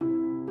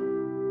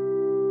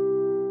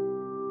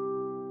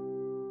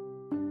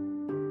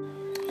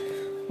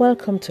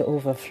Welcome to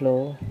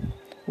Overflow,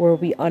 where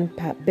we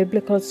unpack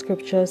biblical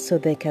scriptures so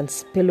they can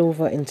spill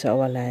over into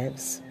our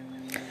lives.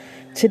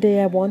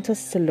 Today I want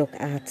us to look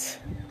at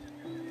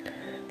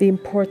the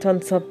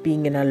importance of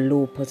being in a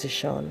low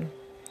position.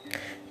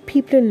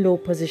 People in low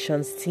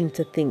positions seem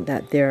to think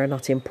that they are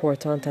not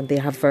important and they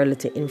have very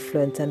little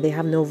influence and they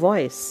have no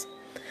voice.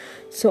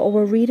 So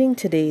our reading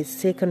today is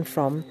taken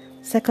from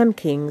 2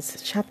 Kings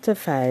chapter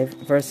 5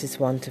 verses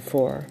 1 to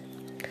 4.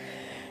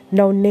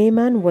 Now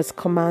Naaman was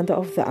commander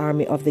of the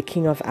army of the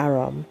king of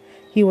Aram.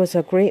 He was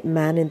a great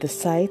man in the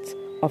sight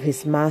of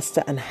his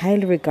master and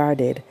highly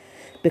regarded,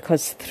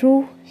 because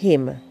through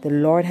him the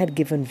Lord had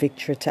given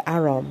victory to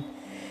Aram.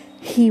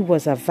 He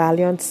was a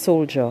valiant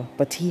soldier,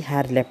 but he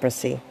had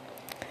leprosy.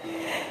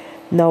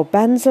 Now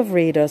bands of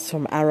raiders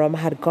from Aram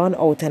had gone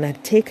out and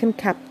had taken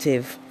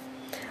captive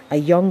a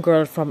young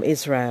girl from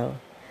Israel,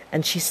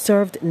 and she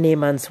served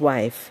Naaman's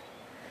wife.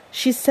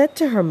 She said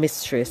to her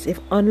mistress, "If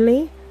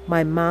only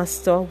my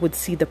master would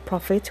see the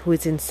prophet who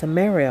is in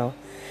Samaria,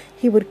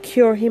 he would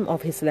cure him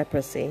of his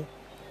leprosy."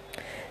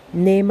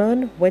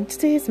 Naaman went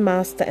to his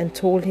master and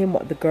told him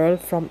what the girl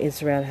from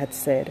Israel had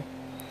said.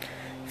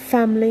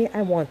 Family,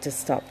 I want to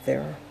stop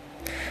there.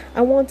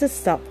 I want to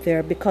stop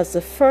there because the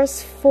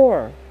first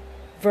 4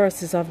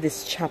 verses of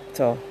this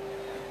chapter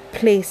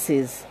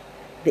places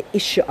the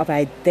issue of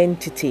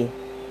identity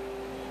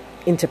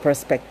into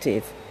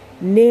perspective.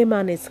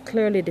 Naaman is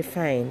clearly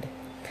defined.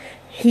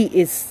 He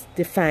is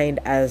defined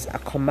as a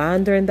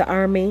commander in the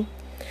army.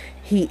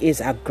 He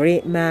is a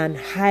great man,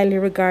 highly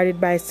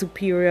regarded by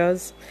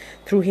superiors.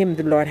 Through him,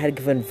 the Lord had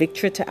given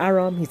victory to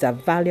Aram. He's a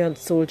valiant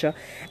soldier.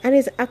 And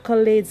his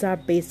accolades are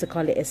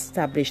basically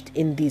established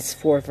in these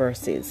 4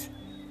 verses.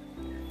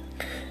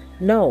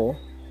 Now,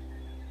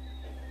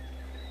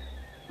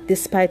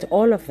 despite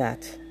all of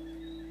that,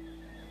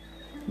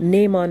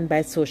 Naaman,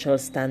 by social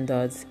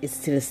standards, is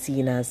still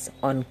seen as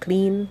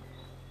unclean.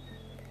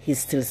 He's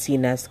still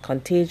seen as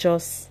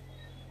contagious.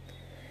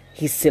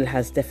 He still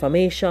has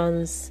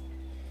deformations.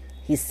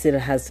 He still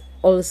has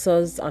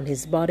ulcers on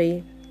his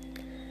body.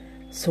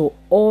 So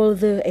all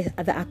the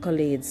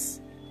accolades,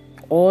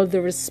 all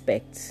the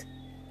respect,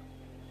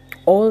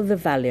 all the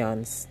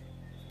valiance,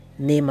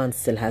 Naaman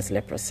still has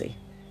leprosy.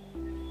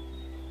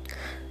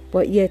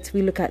 But yet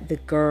we look at the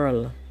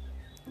girl.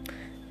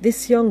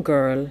 This young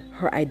girl,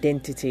 her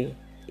identity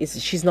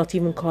is she's not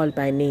even called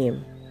by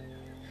name.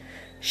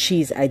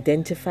 She's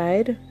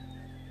identified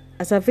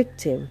as a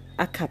victim,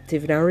 a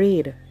captive in a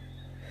raid.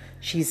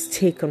 She's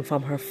taken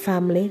from her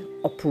family,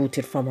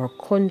 uprooted from her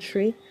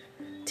country,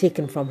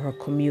 taken from her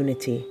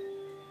community,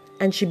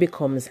 and she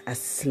becomes a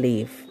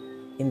slave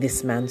in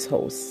this man's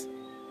house.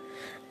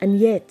 And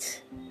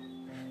yet,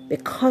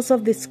 because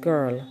of this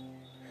girl,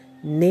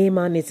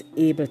 Naaman is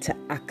able to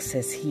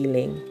access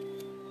healing.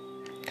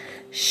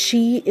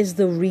 She is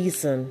the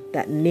reason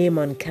that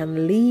Naaman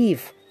can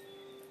leave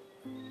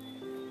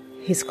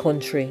his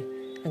country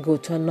and go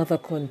to another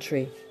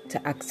country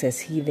to access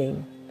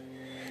healing.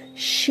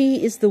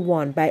 She is the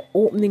one, by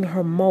opening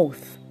her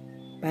mouth,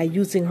 by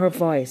using her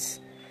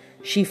voice,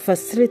 she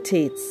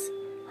facilitates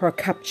her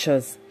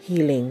capture's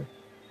healing.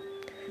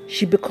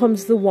 She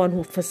becomes the one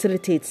who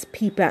facilitates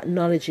people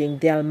acknowledging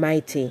the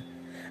Almighty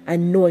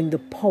and knowing the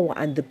power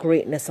and the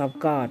greatness of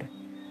God.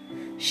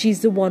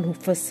 She's the one who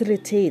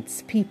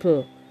facilitates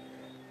people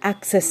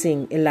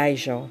accessing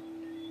Elijah.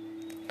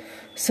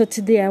 So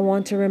today I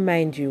want to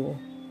remind you,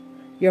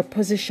 your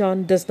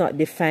position does not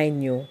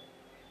define you.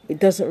 It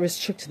doesn't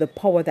restrict the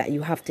power that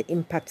you have to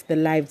impact the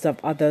lives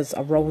of others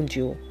around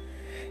you.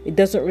 It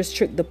doesn't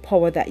restrict the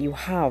power that you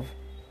have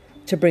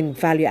to bring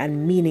value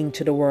and meaning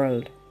to the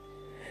world.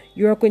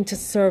 You are going to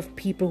serve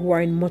people who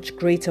are in much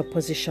greater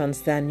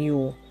positions than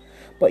you,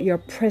 but your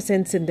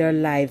presence in their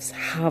lives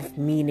have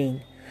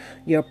meaning.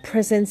 Your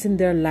presence in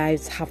their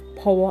lives have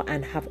power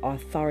and have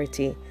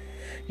authority.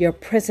 Your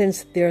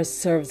presence there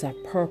serves a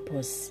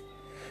purpose.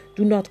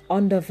 Do not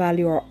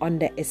undervalue or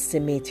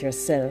underestimate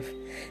yourself,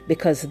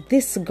 because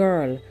this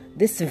girl,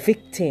 this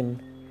victim,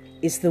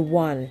 is the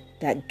one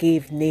that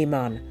gave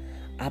Naaman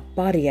a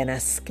body and a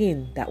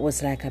skin that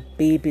was like a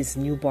baby's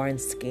newborn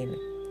skin.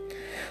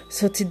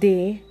 So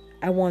today,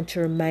 I want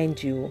to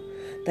remind you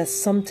that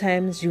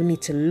sometimes you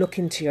need to look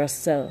into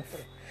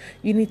yourself.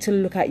 You need to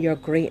look at your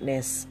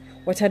greatness.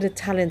 What are the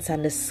talents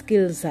and the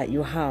skills that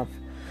you have?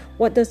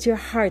 What does your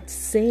heart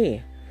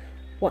say?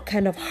 What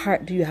kind of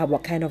heart do you have?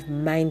 What kind of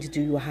mind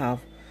do you have?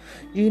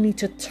 You need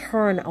to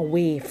turn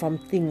away from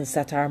things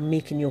that are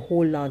making you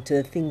hold on to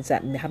the things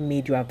that have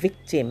made you a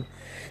victim,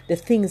 the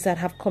things that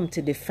have come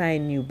to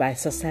define you by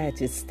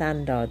society's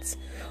standards.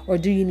 Or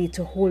do you need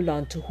to hold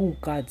on to who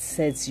God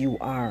says you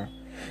are?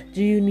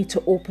 Do you need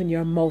to open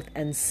your mouth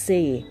and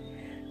say,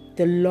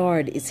 the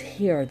Lord is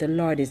here, the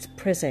Lord is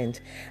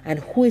present, and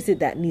who is it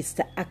that needs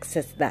to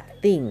access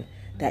that thing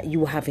that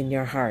you have in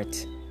your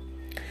heart?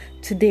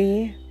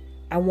 Today,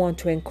 I want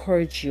to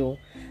encourage you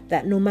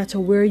that no matter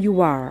where you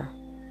are,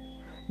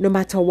 no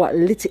matter what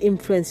little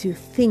influence you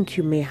think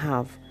you may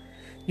have,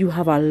 you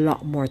have a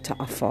lot more to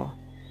offer.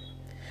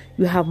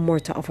 You have more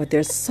to offer.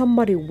 There's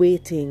somebody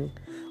waiting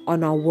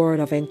on a word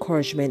of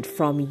encouragement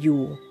from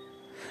you.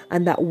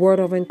 And that word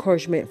of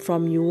encouragement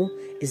from you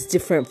is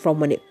different from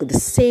when the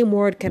same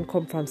word can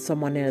come from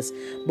someone else.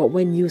 But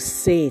when you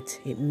say it,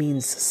 it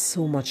means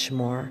so much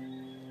more.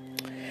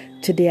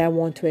 Today I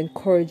want to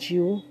encourage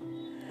you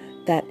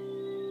that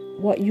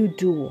what you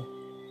do,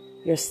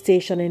 your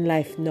station in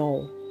life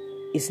now,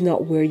 is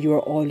not where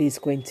you're always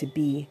going to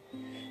be.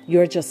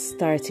 You're just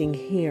starting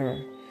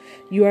here.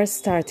 You are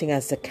starting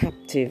as the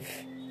captive.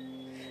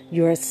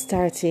 You are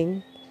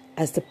starting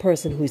as the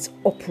person who is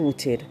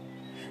uprooted.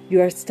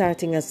 You are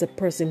starting as the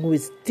person who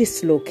is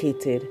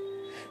dislocated.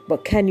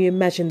 But can you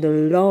imagine the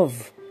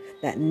love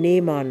that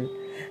Naaman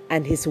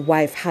and his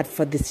wife had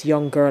for this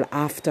young girl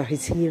after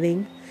his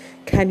healing?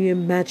 Can you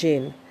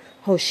imagine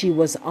how she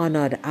was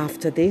honored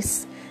after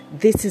this?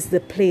 This is the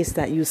place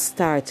that you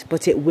start,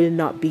 but it will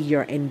not be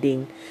your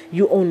ending.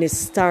 You only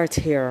start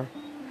here,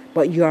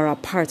 but you are a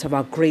part of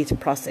a great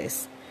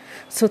process.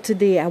 So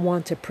today I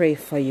want to pray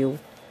for you.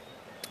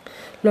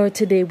 Lord,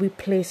 today we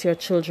place your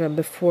children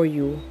before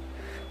you.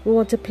 We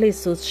want to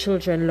place those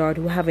children, Lord,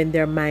 who have in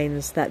their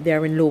minds that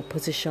they're in low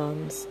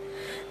positions,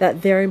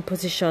 that they're in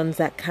positions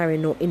that carry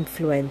no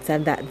influence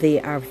and that they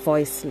are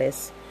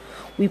voiceless.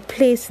 We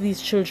place these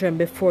children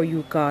before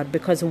you, God,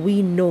 because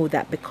we know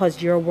that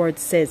because your word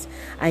says,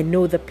 I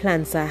know the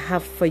plans I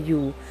have for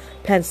you,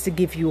 plans to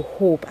give you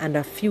hope and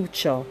a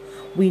future.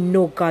 We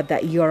know, God,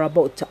 that you're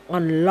about to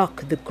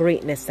unlock the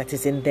greatness that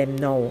is in them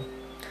now.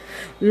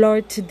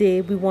 Lord,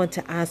 today we want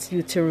to ask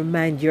you to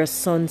remind your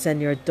sons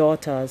and your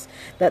daughters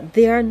that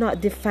they are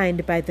not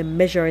defined by the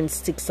measuring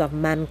sticks of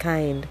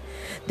mankind.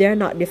 They are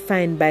not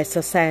defined by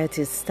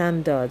society's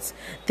standards.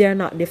 They are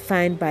not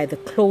defined by the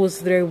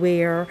clothes they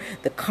wear,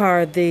 the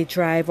car they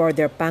drive, or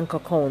their bank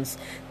accounts.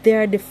 They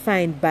are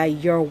defined by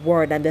your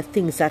word and the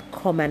things that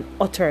come and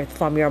utter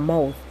from your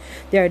mouth.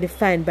 They are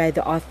defined by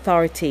the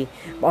authority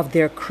of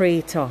their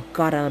Creator,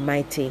 God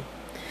Almighty.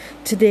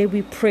 Today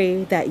we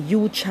pray that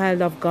you,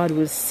 child of God,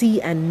 will see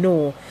and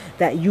know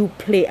that you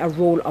play a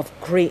role of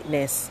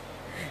greatness,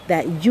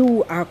 that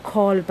you are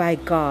called by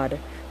God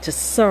to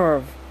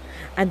serve,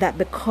 and that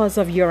because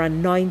of your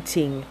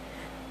anointing,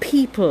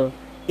 people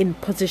in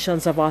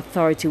positions of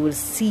authority will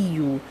see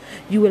you.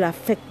 You will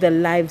affect the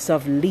lives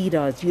of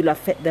leaders. You'll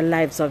affect the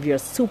lives of your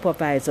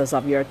supervisors,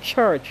 of your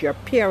church, your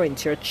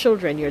parents, your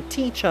children, your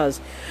teachers.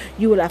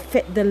 You will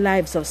affect the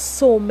lives of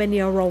so many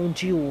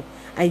around you,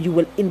 and you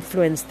will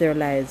influence their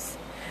lives.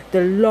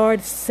 The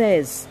Lord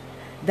says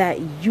that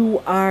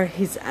you are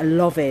his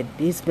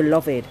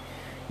beloved.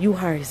 You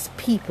are his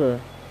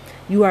people.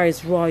 You are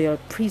his royal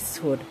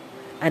priesthood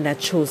and a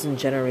chosen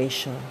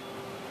generation.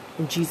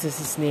 In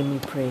Jesus' name we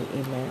pray.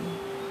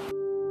 Amen.